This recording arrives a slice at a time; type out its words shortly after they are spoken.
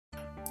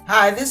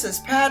Hi, this is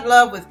Pat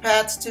Love with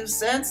Pat's 2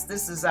 Cents.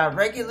 This is our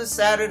regular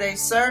Saturday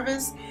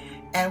service,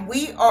 and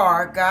we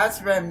are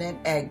God's Remnant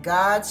at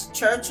God's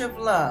Church of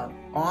Love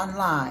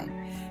online.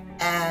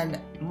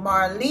 And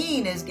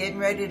Marlene is getting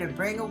ready to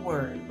bring a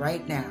word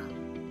right now.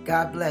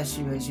 God bless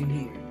you as you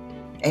hear.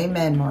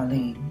 Amen,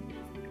 Marlene.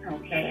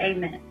 Okay,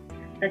 amen.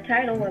 The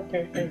title of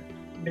this is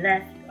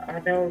Blessed Are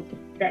Those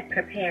That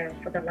Prepare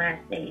for the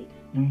Last Days.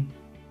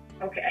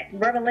 Okay,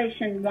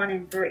 Revelation 1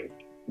 and 3.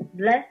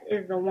 Blessed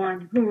is the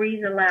one who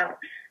reads aloud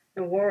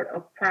the word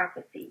of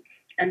prophecy,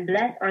 and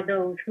blessed are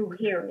those who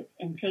hear it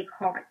and take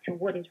heart to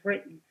what is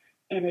written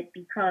in it,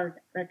 because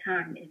the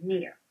time is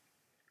near.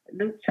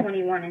 Luke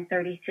 21 and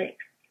 36.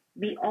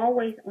 Be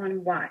always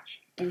on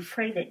watch and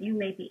pray that you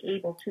may be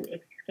able to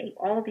escape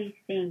all these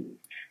things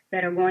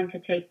that are going to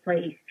take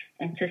place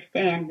and to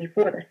stand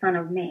before the Son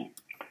of Man.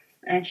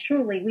 And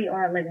truly, we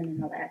are living in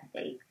the last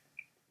days,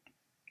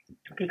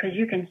 because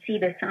you can see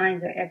the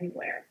signs are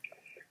everywhere.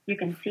 You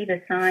can see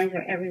the signs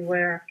are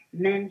everywhere.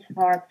 Men's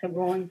hearts are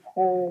growing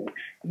cold.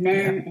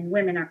 Men and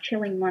women are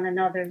killing one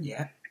another.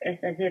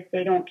 It's as if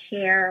they don't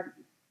care.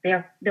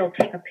 They'll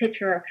take a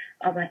picture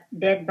of a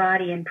dead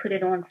body and put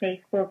it on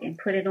Facebook and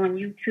put it on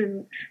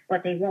YouTube,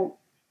 but they won't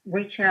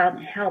reach out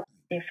and help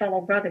their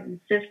fellow brother and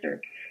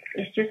sister.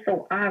 It's just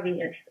so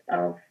obvious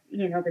of,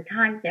 the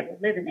times that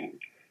we're living in.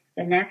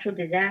 The natural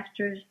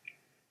disasters,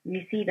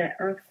 you see the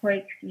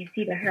earthquakes, you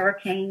see the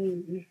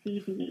hurricanes, you see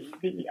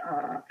the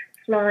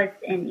floods,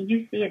 and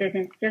you see it, and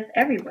it's just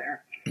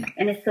everywhere.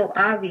 And it's so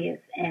obvious,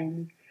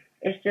 and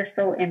it's just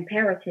so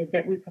imperative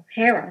that we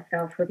prepare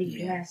ourselves for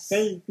these last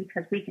days,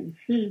 because we can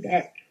see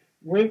that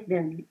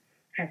wisdom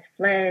has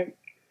fled,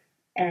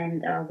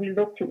 and we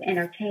look to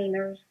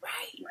entertainers,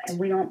 and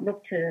we don't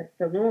look to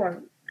the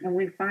Lord, and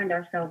we find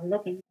ourselves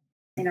looking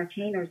at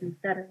entertainers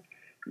instead of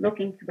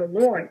looking to the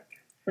Lord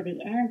for the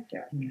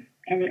answer.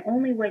 And the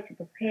only way to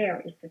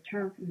prepare is to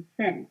turn from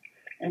sin,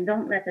 and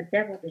don't let the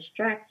devil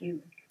distract you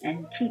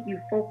and keep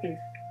you focused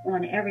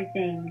on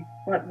everything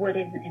but what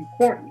isn't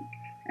important.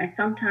 And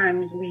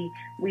sometimes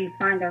we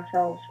find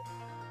ourselves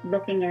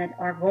looking at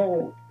our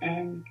goals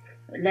and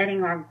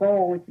letting our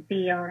goals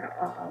be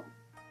our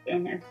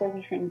and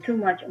focusing too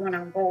much on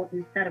our goals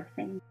instead of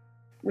saying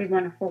we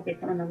want to focus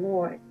on the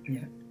Lord.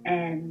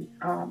 And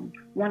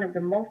one of the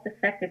most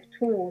effective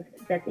tools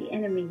that the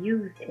enemy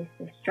uses is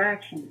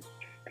distraction,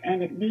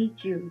 and it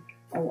leads you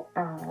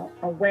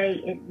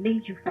away. It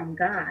leads you from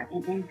God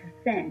and into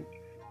sin.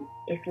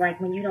 It's like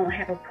when you don't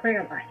have a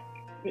prayer life,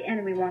 the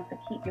enemy wants to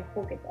keep your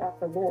focus off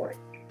the Lord.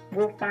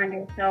 We'll find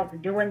ourselves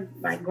going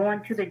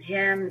to the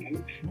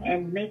gym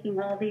and making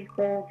all these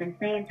goals and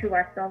saying to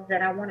ourselves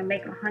that I want to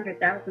make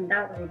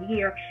 $100,000 a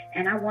year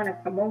and I want a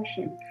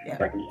promotion.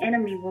 But the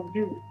enemy will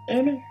do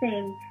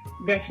anything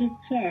that he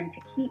can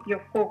to keep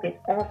your focus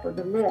off of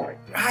the Lord.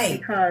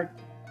 Because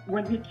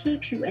when he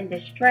keeps you in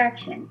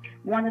distraction,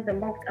 one of the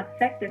most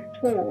effective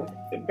tools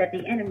that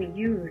the enemy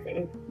uses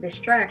is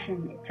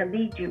distraction to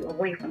lead you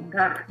away from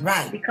God.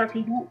 Because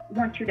he don't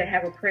want you to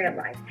have a prayer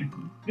life.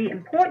 The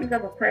importance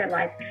of a prayer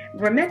life.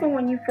 Remember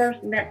when you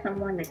first met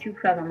someone that you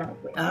fell in love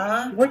with?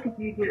 What did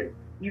you do?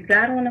 You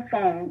got on the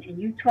phone and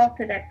you talked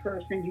to that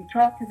person, you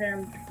talked to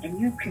them, and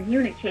you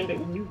communicated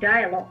and you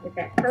dialogued with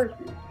that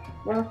person.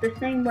 Well, it's the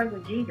same way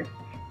with Jesus.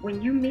 When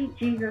you meet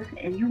Jesus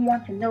and you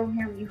want to know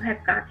him, you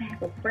have got to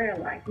have a prayer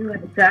life. You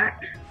have got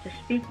to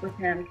speak with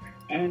him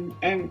and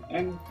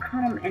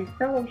come and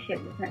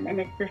fellowship with him. And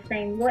it's the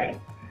same way.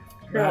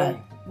 So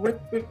with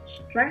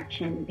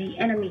distraction, the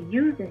enemy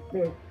uses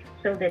this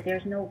so that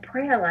there's no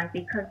prayer life,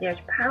 because there's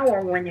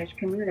power when there's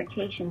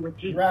communication with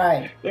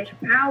Jesus. There's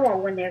power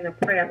when there's a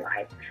prayer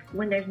life,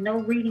 when there's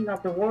no reading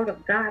of the word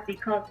of God,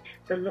 because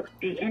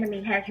the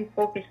enemy has you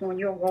focused on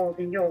your goals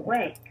and your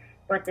way.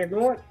 But the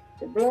Lord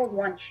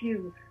wants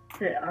you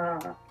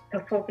to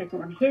focus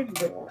on his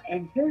will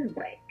and his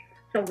way.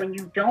 So when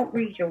you don't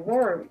read your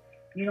word,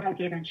 you don't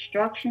get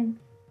instruction,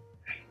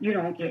 you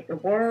don't get the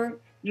word,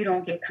 you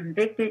don't get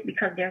convicted,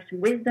 because there's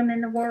wisdom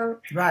in the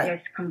word,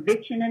 there's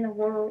conviction in the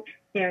word,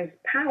 there's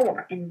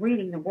power in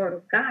reading the word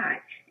of God.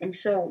 And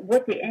so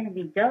what the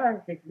enemy does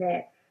is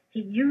that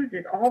he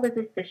uses all of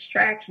this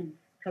distraction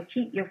to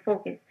keep your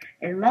focus.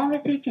 As long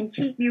as he can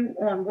keep you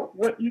on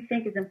what you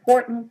think is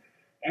important,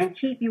 and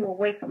keep you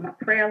away from a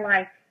prayer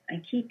life,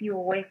 and keep you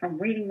away from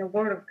reading the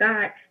word of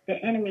God, the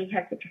enemy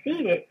has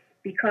succeeded,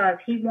 because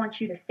he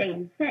wants you to stay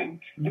in sin.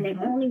 And the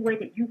only way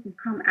that you can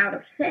come out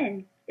of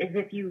sin is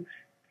if you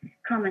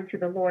come into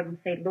the Lord and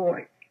say,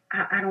 Lord,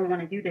 I don't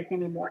want to do this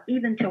anymore,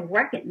 even to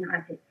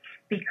recognize it,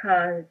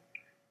 because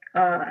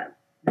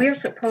we're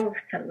supposed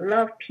to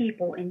love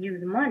people and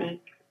use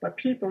money, but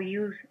people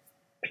use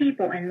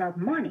people and love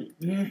money.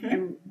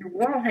 And the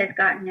world has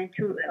gotten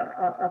into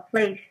a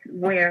place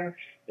where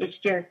it's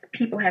just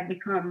people have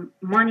become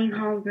money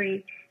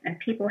hungry, and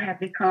people have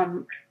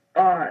become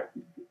the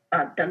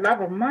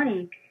love of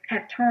money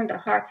have turned the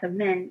hearts of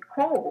men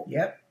cold.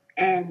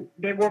 And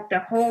they work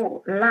their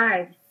whole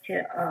lives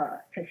to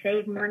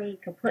save money,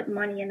 to put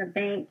money in the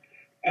bank.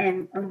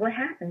 And what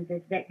happens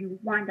is that you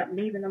wind up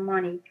leaving the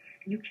money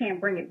you can't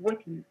bring it with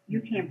you.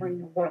 You can't bring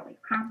the worldly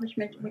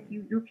accomplishments with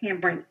you. You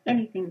can't bring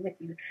anything with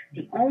you.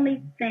 The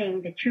only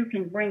thing that you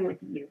can bring with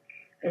you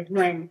is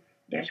when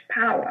there's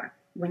power,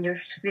 when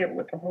you're filled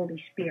with the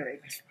Holy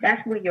Spirit.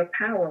 That's where your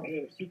power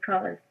is,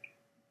 because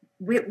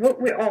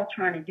what we're all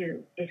trying to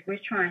do is we're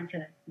trying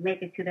to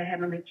make it to the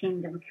heavenly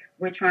kingdom.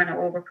 We're trying to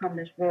overcome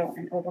this world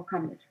and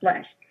overcome this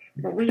flesh.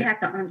 But we have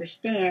to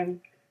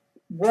understand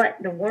what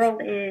the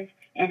world is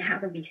and how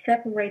to be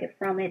separated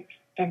from it,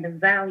 and the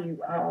value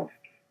of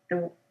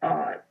the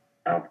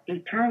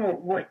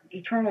what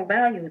eternal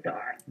values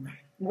are.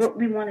 What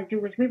we want to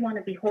do is we want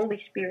to be Holy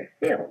Spirit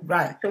filled.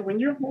 Right. So when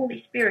you're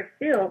Holy Spirit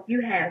filled,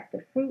 you have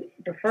the fruit.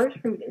 The first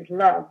fruit is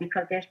love,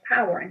 because there's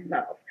power in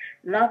love.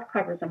 Love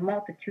covers a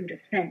multitude of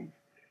sins.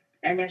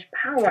 And there's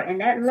power,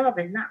 and that love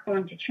is not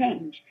going to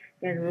change.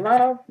 There's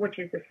love, which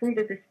is the fruit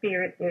of the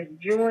Spirit. There's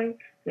joy,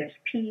 there's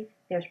peace,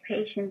 there's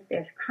patience,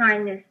 there's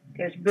kindness,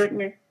 there's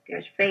goodness,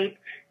 there's faith,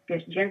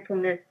 there's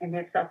gentleness, and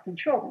there's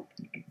self-control.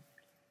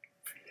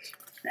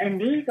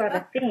 And these are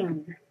the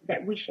things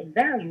that we should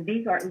value.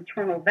 These are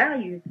eternal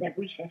values that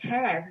we should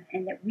have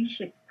and that we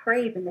should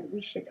crave and that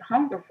we should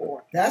hunger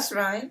for. That's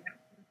right.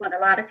 But a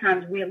lot of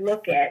times we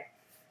look at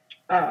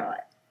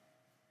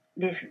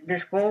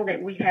this goal that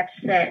we have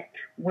set.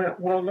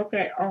 We'll look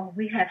at,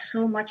 we have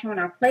so much on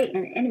our plate,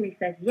 and the enemy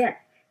says, yes,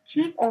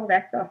 keep all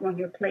that stuff on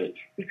your plate,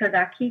 because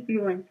I keep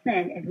you in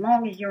sin. As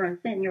long as you're in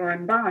sin, you're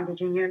in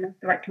bondage and you're no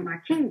threat to my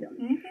kingdom.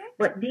 Mm-hmm.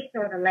 But these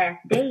are the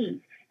last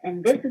days.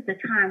 And this is the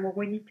time where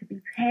we need to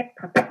be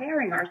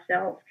preparing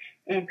ourselves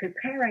and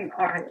preparing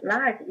our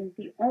lives. And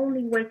the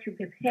only way to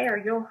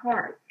prepare your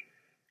heart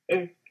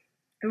is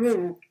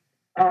through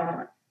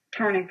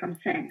turning from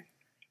sin.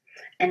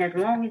 And as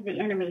long as the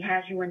enemy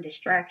has you in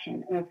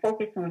distraction and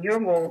focused on your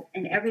goals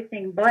and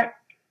everything, but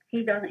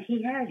he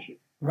has you.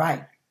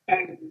 Right.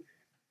 And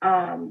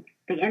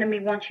the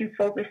enemy wants you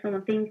focused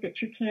on things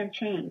that you can't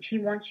change. He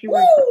wants you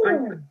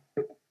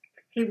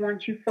he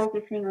wants you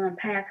focusing on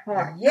past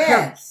hearts.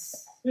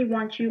 Yes. He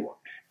wants you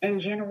in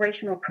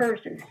generational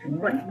curses.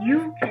 But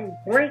you can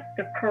break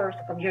the curse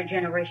of your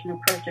generational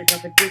curses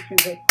of addiction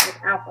with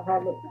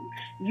alcoholism.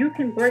 You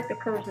can break the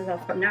curses of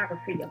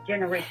pornography, of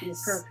generational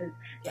curses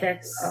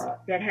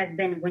that has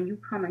been when you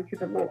come into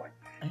the Lord.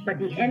 But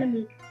the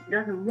enemy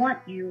doesn't want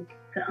you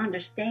to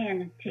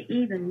understand, to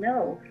even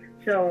know.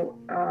 So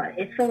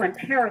it's so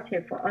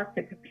imperative for us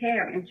to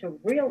prepare and to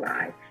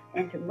realize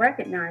and to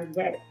recognize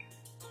that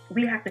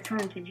we have to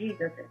turn to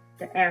Jesus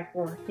to ask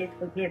for his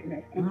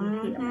forgiveness and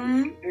his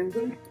healing. And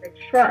we should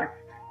trust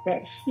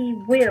that he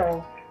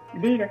will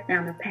lead us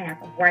down the path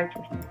of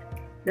righteousness.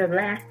 The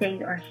last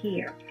days are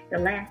here. The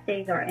last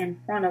days are in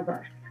front of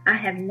us. I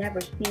have never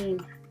seen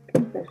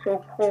people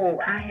so cold.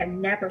 I have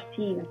never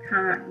seen a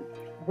time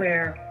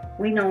where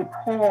we don't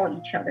call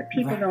each other.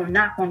 People don't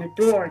knock on the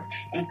doors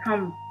and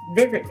come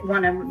visit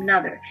one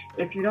another.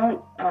 If you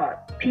don't,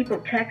 people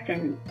text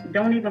and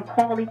don't even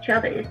call each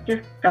other. It's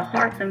just the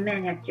hearts of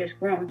men have just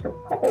grown so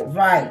cold.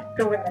 Right.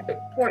 So it's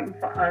important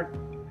for us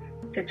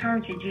to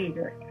turn to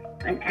Jesus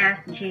and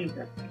ask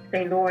Jesus.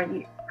 Say,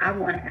 Lord, I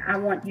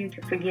want you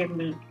to forgive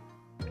me.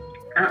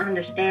 I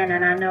understand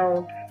and I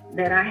know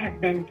that I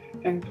have been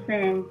in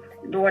sin.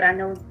 Lord, I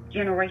know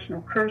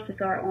generational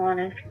curses are on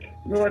us.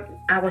 Lord,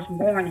 I was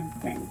born in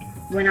sin.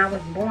 When I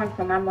was born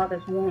from my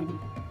mother's womb,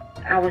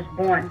 I was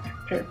born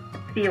to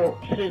feel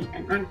hate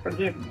and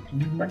unforgiveness.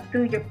 Mm-hmm. But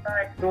through your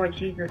blood, Lord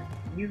Jesus,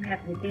 you have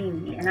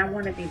redeemed me, and I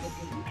want to be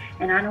redeemed.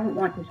 And I don't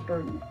want this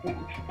burden of sin.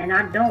 And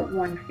I don't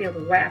want to feel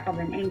the wrath of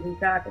an angry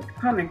God that's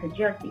coming to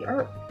judge the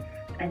earth.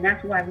 And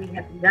that's why we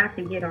have got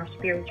to get our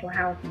spiritual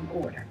house in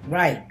order.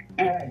 Right.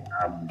 And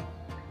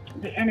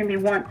the enemy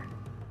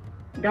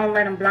don't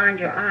let him blind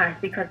your eyes,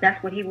 because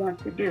that's what he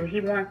wants to do. He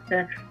wants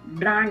to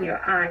blind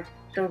your eyes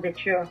so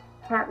that your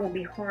heart will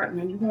be hardened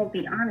and you won't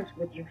be honest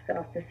with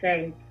yourself to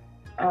say,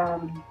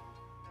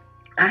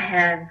 I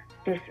have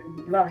this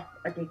lust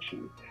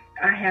addiction.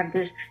 I have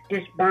this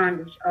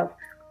bondage of,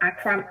 I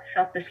cry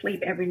myself to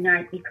sleep every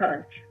night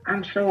because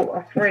I'm so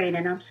afraid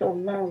and I'm so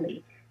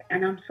lonely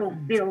and I'm so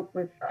filled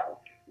with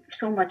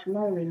so much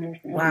loneliness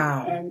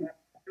and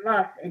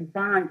lust and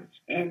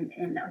bondage and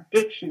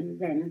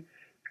addictions and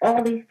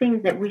all these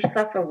things that we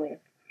suffer with.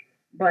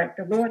 But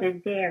the Lord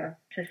is there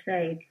to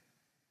say,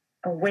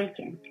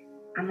 awaken.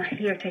 I'm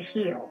here to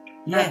heal.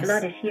 Yes. My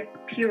blood is here to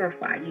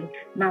purify you.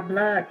 My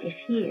blood is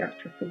here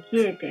to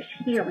forgive. There's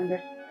healing.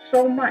 There's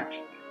so much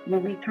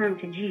when we turn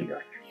to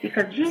Jesus,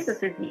 because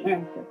Jesus is the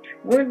answer.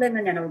 We're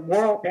living in a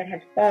world that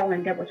has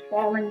fallen, that was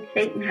fallen.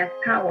 Satan has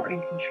power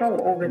and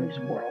control over this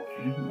world.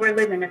 Mm-hmm. We're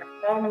living in a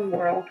fallen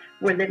world.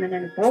 We're living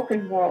in a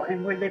broken world,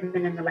 and we're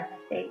living in the last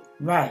days.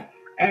 Right.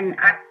 And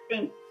I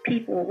think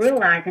people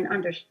realize and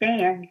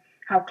understand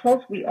how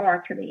close we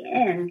are to the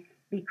end,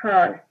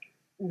 because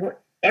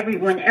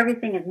when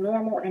everything is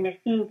normal, and it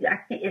seems, I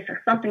think it's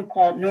something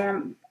called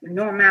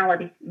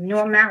normality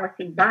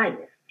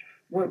bias,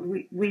 where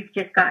we've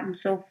just gotten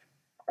so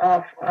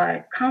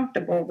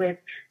comfortable with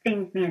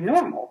things being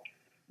normal.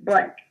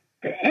 But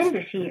the end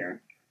is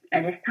here,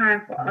 And it's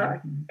time for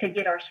us to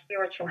get our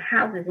spiritual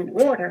houses in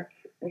order.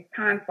 It's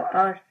time for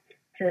us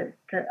to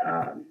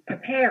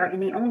prepare.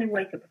 And the only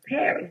way to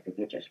prepare is to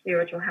get your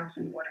spiritual house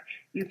in order.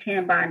 You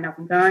can't buy enough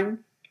guns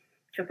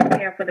to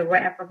prepare for the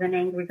wrath of an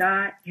angry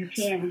God. You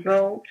can't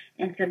go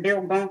and to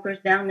build bunkers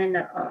down in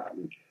the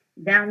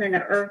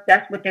earth.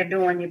 That's what they're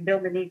doing. They're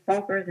building these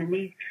bunkers and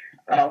these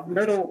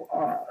little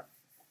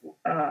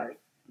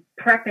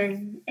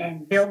prepping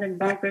and building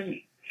bunkers.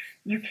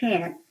 You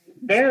can't.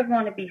 There are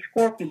going to be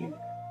scorpions.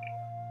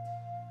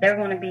 There are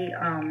going to be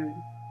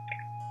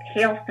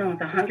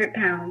hailstones 100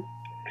 pounds.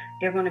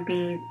 There are going to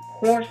be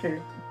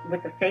horses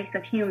with the face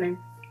of humans,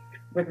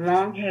 with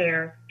long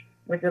hair,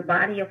 with the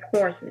body of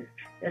horses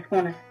that's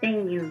going to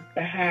sting you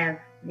to have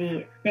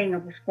the sting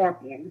of a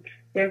scorpion.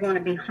 There are going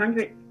to be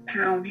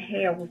 100-pound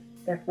hails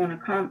that's going to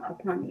come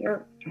upon the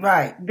earth.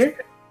 Right. This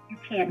you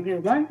can't do.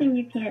 One thing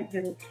you can't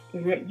do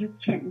is that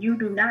you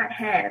do not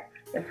have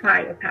the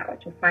firepower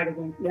to fight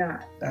against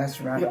God. That's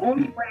right. The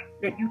only way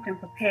that you can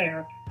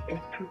prepare is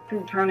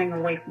through turning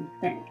away from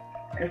sin.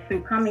 It's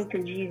through coming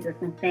to Jesus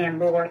and saying,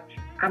 Lord,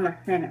 I'm a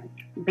sinner.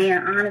 Being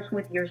honest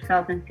with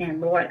yourself and saying,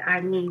 Lord,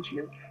 I need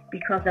you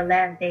because the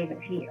last days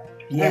are here.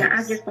 Yes. And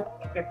I just don't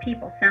think that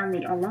people sound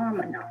the alarm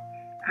enough.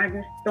 I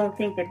just don't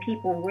think that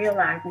people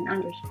realize and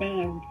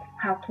understand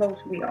how close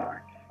we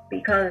are.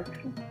 Because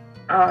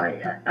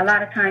a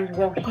lot of times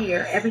we'll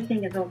hear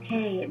everything is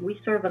okay and we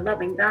serve a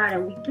loving God,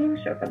 and we do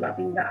serve a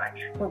loving God,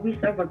 but we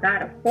serve a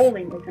God of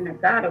holiness and a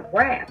God of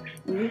wrath,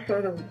 and we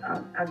serve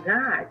a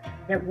God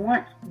that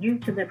wants you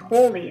to live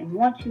holy and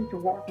wants you to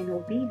walk in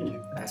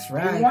obedience. That's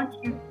right. And wants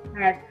you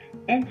to have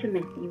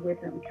intimacy with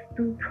Him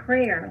through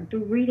prayer and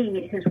through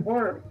reading His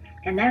Word.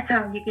 And that's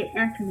how you get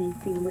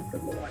intimacy with the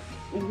Lord.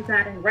 And you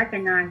got to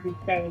recognize and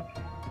say,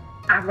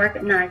 I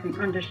recognize and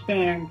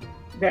understand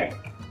that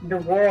the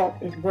world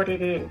is what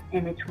it is,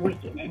 and it's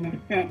wicked and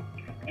it's sin.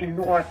 And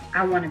Lord,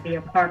 I want to be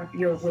a part of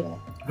your will.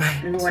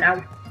 Right. And Lord, I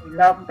want to be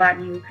loved by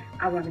you.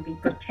 I want to be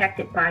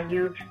protected by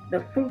you.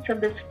 The fruits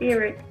of the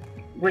Spirit,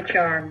 which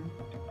are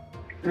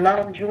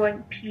love, joy,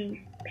 peace,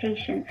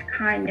 patience,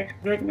 kindness,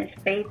 goodness,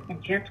 faith,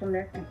 and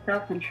gentleness, and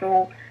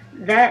self-control,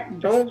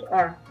 those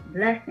are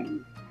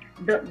blessings.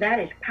 That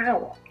is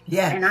power.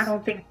 Yes. And I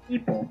don't think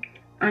people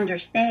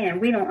understand.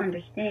 We don't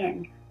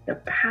understand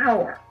the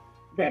power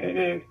that it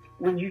is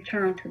when you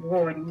turn to the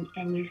Lord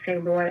and you say,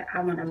 Lord,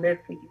 I want to live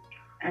for you.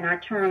 And I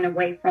turn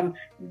away from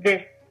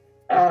this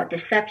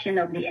deception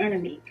of the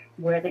enemy,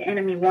 where the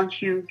enemy wants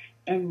you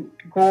in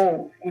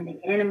goals, and the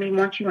enemy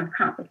wants you in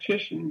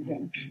competitions,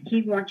 and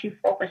he wants you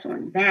focused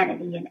on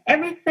vanity and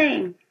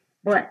everything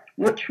but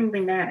what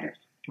truly matters.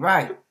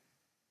 Right.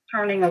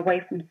 Turning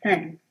away from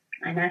sin.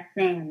 And that's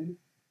saying,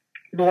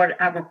 Lord,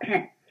 I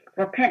repent.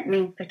 Repent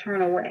means to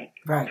turn away.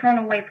 Right. Turn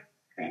away from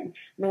sin.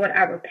 Lord,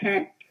 I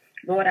repent.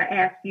 Lord, I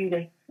ask you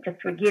to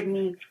forgive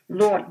me.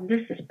 Lord,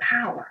 this is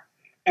power.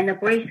 And the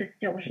grace is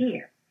still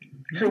here.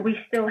 So we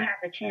still have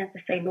the chance to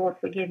say, Lord,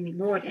 forgive me.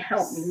 Lord,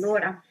 help me.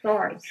 Lord, I'm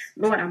sorry.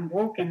 Lord, I'm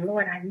broken.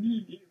 Lord, I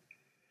need you.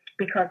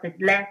 Because the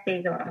last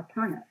days are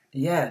upon us.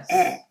 Yes.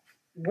 And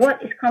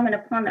what is coming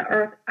upon the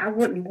earth, I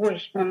wouldn't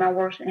wish on my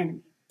worst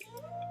enemy.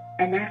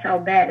 And that's how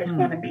bad it's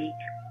going to be.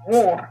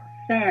 War,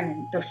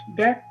 famine,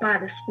 death by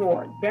the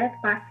sword, death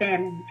by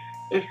famine.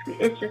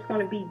 It's just going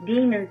to be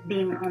demons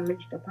being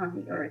unleashed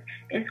upon the earth.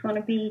 It's going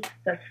to be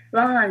the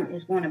sun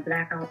is going to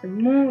black out. The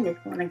moon is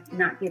going to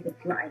not give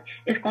its light.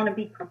 It's going to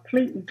be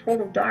complete and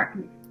total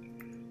darkness.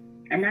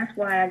 And that's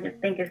why I just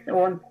think it's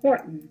so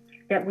important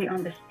that we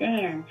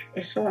understand.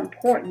 It's so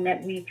important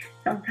that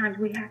sometimes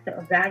we have to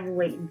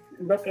evaluate and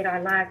look at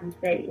our lives and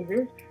say, is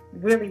this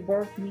really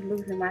worth me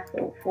losing my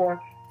soul for?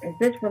 Is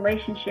this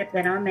relationship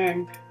that I'm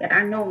in, that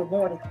I know the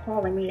Lord is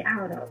calling me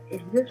out of,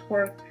 is this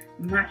worth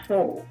my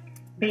soul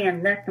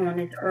being left on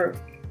this earth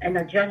and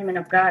the judgment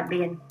of God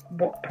being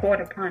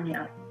poured upon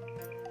us?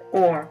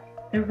 Or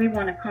do we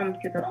want to come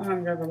to the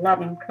arms of a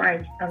loving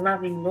Christ, a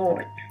loving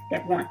Lord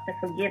that wants to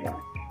forgive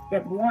us,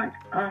 that wants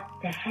us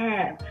to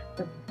have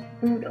the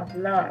fruit of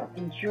love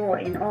and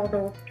joy and all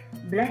those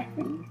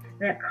blessings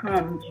that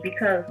comes?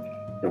 Because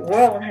the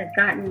world has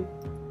gotten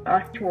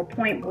us to a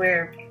point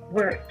where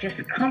we're just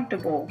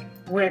comfortable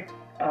with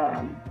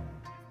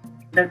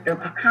the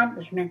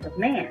accomplishments of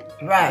man.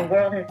 Right. The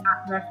world has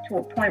gotten us to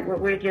a point where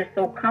we're just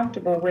so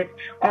comfortable with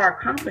our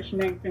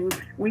accomplishments, and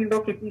we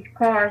look at these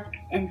cars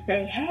and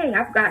say, hey,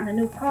 I've gotten a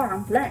new car,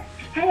 I'm blessed.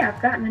 Hey, I've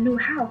gotten a new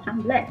house,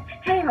 I'm blessed.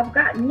 Hey, I've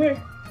gotten this.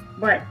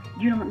 But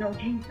you don't know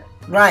Jesus.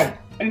 Right.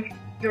 And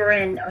you're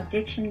in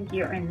addiction,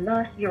 you're in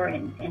lust, you're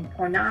in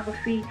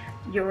pornography,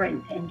 you're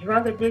in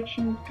drug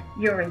addictions,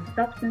 you're in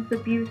substance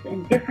abuse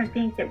and different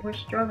things that we're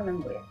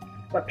struggling with.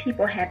 But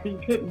people have these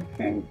hidden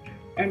sins,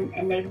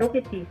 and they look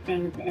at these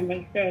things and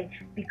they say,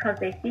 because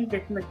they see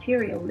these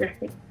material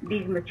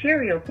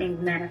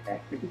things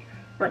manifested.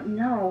 But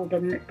no,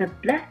 the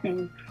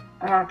blessings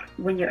are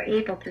when you're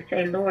able to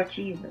say, Lord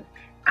Jesus,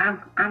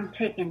 I'm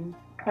taking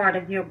part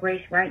of your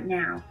grace right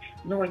now.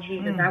 Lord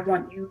Jesus, I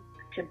want you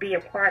to be a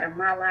part of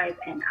my life,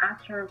 and I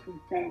turn from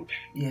sin.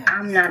 Yes.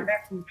 I'm not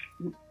letting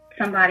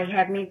somebody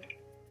have me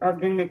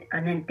of an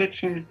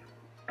addiction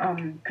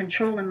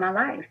controlling my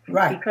life.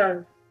 Right.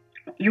 Because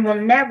you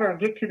will never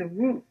get to the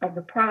root of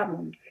the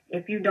problem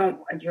if you don't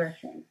address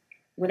it.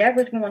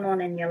 Whatever's going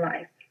on in your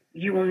life,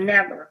 you will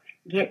never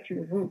get to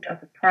the root of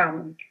the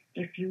problem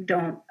if you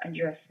don't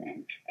address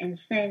sin. And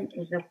sin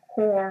is the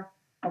core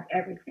of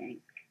everything.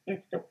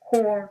 It's the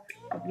core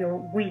of your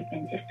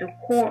weeping. It's the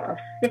core of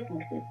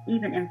sicknesses,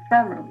 even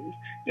infirmities.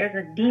 There's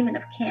a demon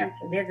of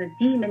cancer. There's a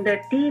demon.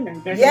 There's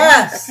demons. There's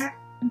yes. attacks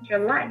into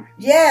your life.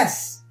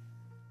 Yes.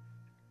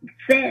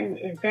 Sin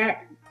is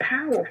that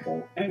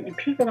powerful, and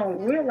people don't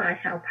realize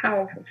how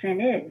powerful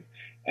sin is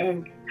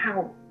and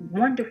how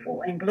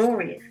wonderful and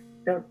glorious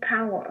the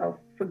power of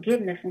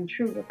forgiveness and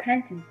true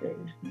repentance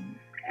is,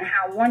 and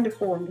how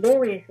wonderful and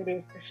glorious it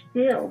is to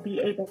still be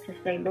able to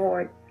say,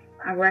 Lord,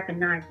 I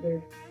recognize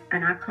this,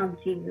 and I come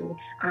to you.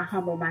 I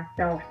humble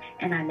myself,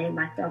 and I lay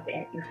myself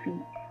at your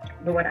feet.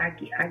 Lord, I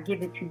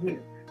give it to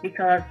you,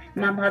 because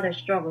my mother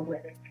struggled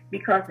with it.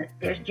 Because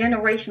there's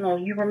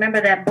generational, you remember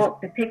that book,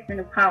 The Pigs in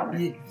the Power?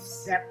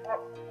 Yes. That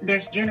book,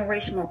 there's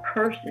generational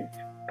curses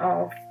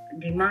of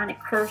demonic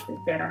curses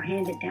that are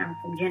handed down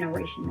from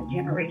generation to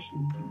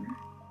generation.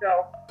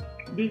 So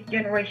these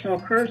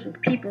generational curses,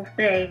 people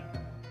say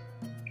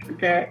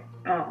that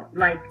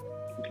like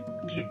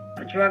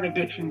drug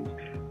addiction,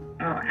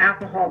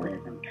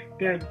 alcoholism,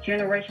 there's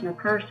generational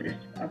curses,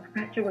 a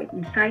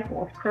perpetuating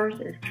cycle of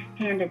curses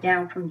handed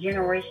down from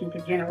generation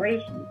to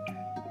generation.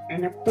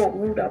 And the core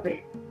root of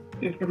it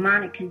is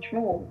demonic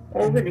control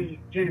over these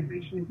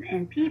generations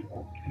and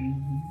people.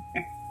 And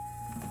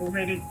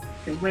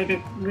the way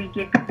that we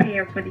get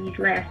prepared for these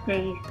last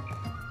days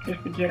is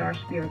to get our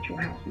spiritual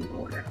house in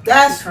order.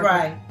 That's because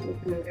right.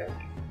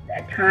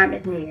 That time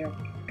is near,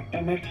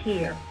 and it's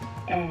here,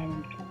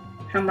 and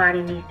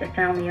somebody needs to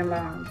sound the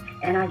alarm.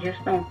 And I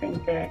just don't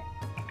think that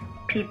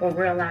people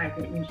realize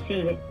it and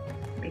see it,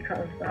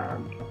 because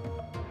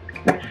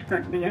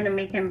the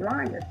enemy can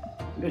blind us.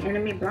 The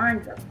enemy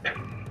blinds us.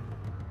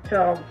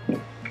 So,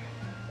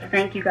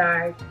 thank you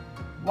guys.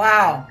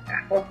 Wow.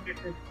 I hope this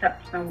has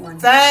touched someone.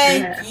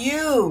 Thank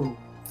you.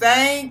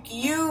 Thank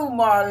you,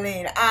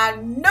 Marlene. I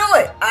knew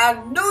it.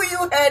 I knew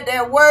you had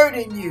that word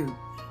in you.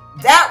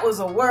 That was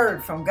a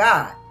word from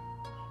God.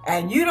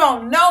 And you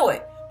don't know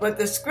it, but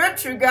the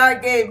scripture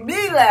God gave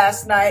me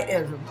last night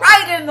is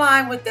right in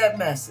line with that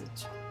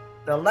message.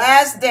 The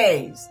last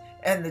days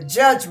and the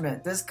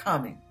judgment that's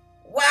coming.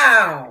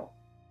 Wow.